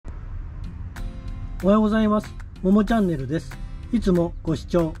おはようございます。ももチャンネルです。いつもご視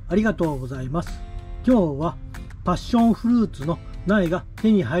聴ありがとうございます。今日はパッションフルーツの苗が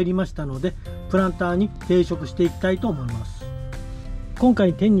手に入りましたので、プランターに定植していきたいと思います。今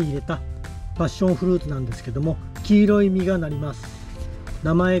回手に入れたパッションフルーツなんですけども、黄色い実がなります。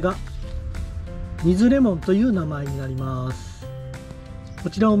名前がミズレモンという名前になります。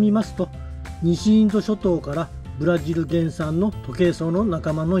こちらを見ますと、西インド諸島からブラジル原産の時計草の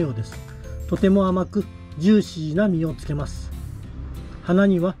仲間のようです。とても甘くジューシーな実をつけます。花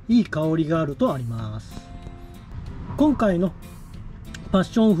にはいい香りがあるとあります。今回のパッ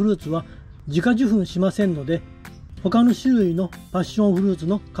ションフルーツは自家受粉しませんので、他の種類のパッションフルーツ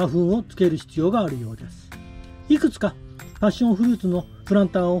の花粉をつける必要があるようです。いくつかパッションフルーツのプラン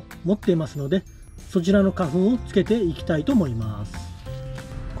ターを持っていますので、そちらの花粉をつけていきたいと思います。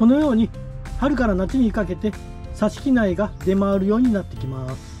このように春から夏にかけて挿し木苗が出回るようになってき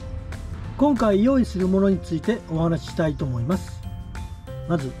ます。今回用意するものについてお話ししたいと思います。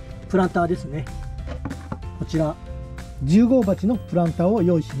まずプランターですね。こちら10号鉢のプランターを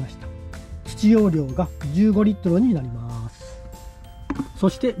用意しました。土容量が15リットルになります。そ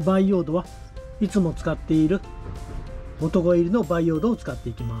して培養土はいつも使っている元子入りの培養土を使って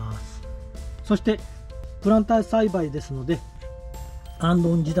いきます。そしてプランター栽培ですので、あん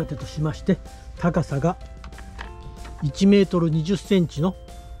どん仕立てとしまして、高さが1メートル20センチの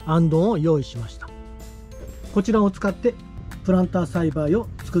あんどんを用意しました。こちらを使ってプランター栽培を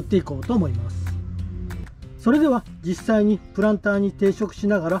作っていこうと思います。それでは実際にプランターに定植し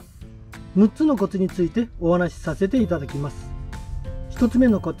ながら6つのコツについてお話しさせていただきます。1つ目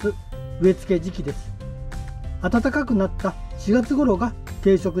のコツ、植え付け時期です。暖かくなった4月頃が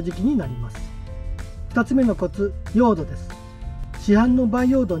定植時期になります。2つ目のコツ、用土です。市販の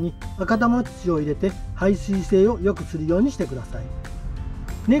培養土に赤玉土を入れて排水性を良くするようにしてください。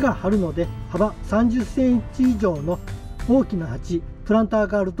根が張るので幅30センチ以上の大きな鉢、プランター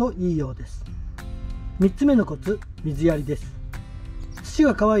があるといいようです。3つ目のコツ、水やりです。土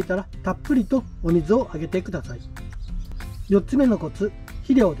が乾いたらたっぷりとお水をあげてください。4つ目のコツ、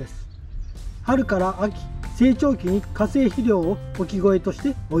肥料です。春から秋、成長期に化成肥料を置き肥えとし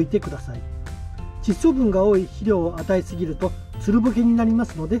て置いてください。窒素分が多い肥料を与えすぎるとつるぼけになりま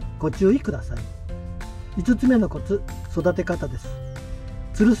すのでご注意ください。5つ目のコツ、育て方です。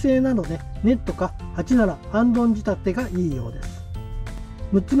つる性なのでネットか鉢ならあんどん仕立てがいいようです。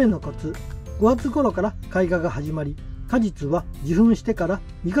6つ目のコツ、5月頃から開花が始まり、果実は受粉してから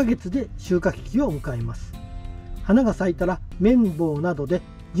2ヶ月で収穫期を迎えます。花が咲いたら綿棒などで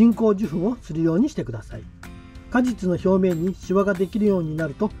人工受粉をするようにしてください。果実の表面にシワができるようにな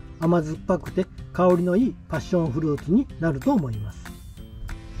ると甘酸っぱくて香りのいいパッションフルーツになると思います。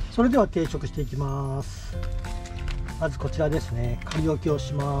それでは定植していきます。まずこちらですね、仮置きを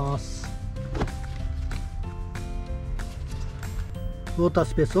します。ウォーター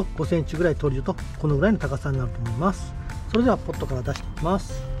スペースを5センチぐらい取るとこのぐらいの高さになると思います。それではポットから出していきま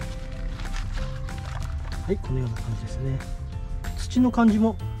す。はい、このような感じですね。土の感じ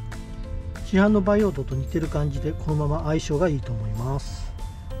も市販の培養土と似てる感じで、このまま相性がいいと思います。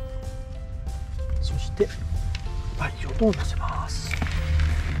そして培養土をのせます。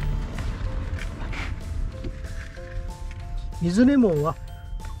水レモンは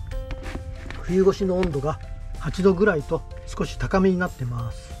冬越しの温度が8度ぐらいと少し高めになって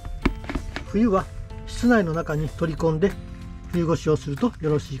ます。冬は室内の中に取り込んで冬越しをすると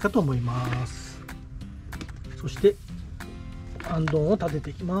よろしいかと思います。そしてあんどんを立てて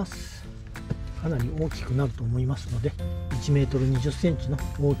いきます。かなり大きくなると思いますので、1メートル20センチの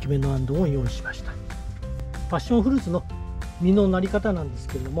大きめのあんどんを用意しました。パッションフルーツの実のなり方なんです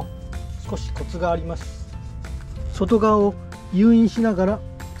けれども、少しコツがあります。外側を誘引しながら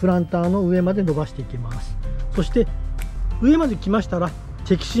プランターの上まで伸ばしていきます。そして上まで来ましたら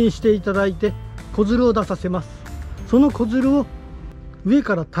摘心していただいて子づるを出させます。その子づるを上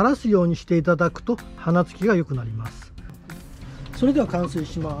から垂らすようにしていただくと花つきが良くなります。それでは完成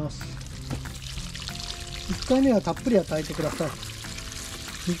します。1回目はたっぷり与えてください。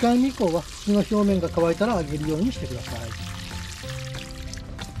2回目以降は土の表面が乾いたらあげるようにしてください。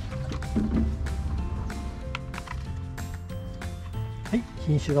はい、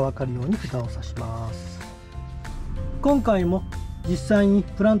品種が分かるように蓋を刺します。今回も実際に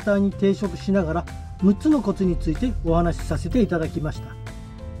プランターに定植しながら6つのコツについてお話しさせていただきました。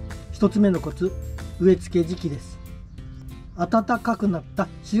1つ目のコツ、植え付け時期です。暖かくなった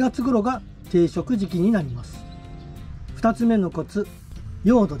4月頃が定植時期になります。2つ目のコツ、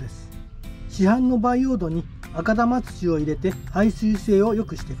用土です。市販の培養土に赤玉土を入れて排水性を良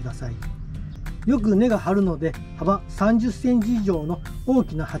くしてください。よく根が張るので幅30センチ以上の大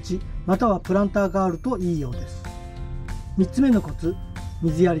きな鉢またはプランターがあるといいようです。3つ目のコツ、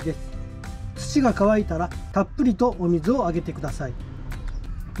水やりです。土が乾いたらたっぷりとお水をあげてください。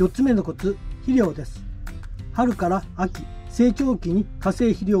4つ目のコツ、肥料です。春から秋、成長期に化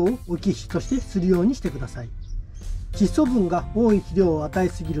成肥料を置き肥としてするようにしてください。窒素分が多い肥料を与え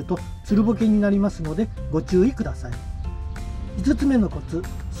すぎるとつるぼけになりますのでご注意ください。5つ目のコツ、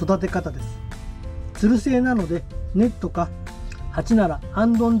育て方です。つる性なのでネットか鉢ならあ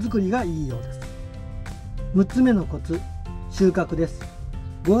んどん作りがいいようです。6つ目のコツ、収穫です。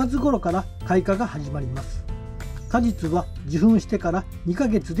5月頃から開花が始まります。果実は受粉してから2ヶ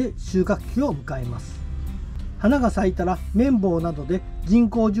月で収穫期を迎えます。花が咲いたら綿棒などで人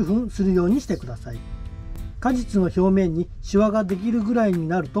工受粉するようにしてください。果実の表面にシワができるぐらいに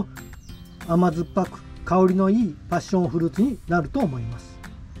なると甘酸っぱく香りのいいパッションフルーツになると思います。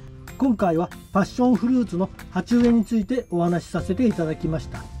今回はパッションフルーツの鉢植えについてお話しさせていただきまし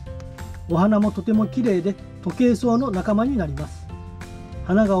た。お花もとても綺麗で時計草の仲間になります。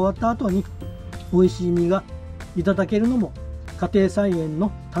花が終わった後に美味しい実がいただけるのも家庭菜園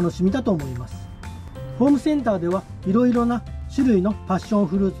の楽しみだと思います。ホームセンターではいろいろな種類のパッション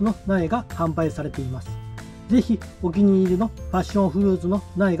フルーツの苗が販売されています。ぜひお気に入りのパッションフルーツの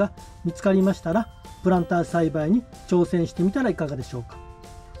苗が見つかりましたらプランター栽培に挑戦してみたらいかがでしょうか。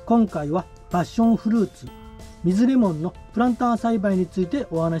今回はパッションフルーツ、ミズレモンのプランター栽培について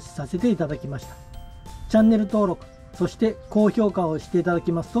お話しさせていただきました。チャンネル登録、そして高評価をしていただ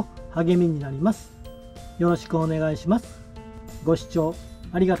きますと励みになります。よろしくお願いします。ご視聴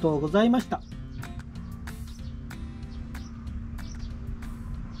ありがとうございました。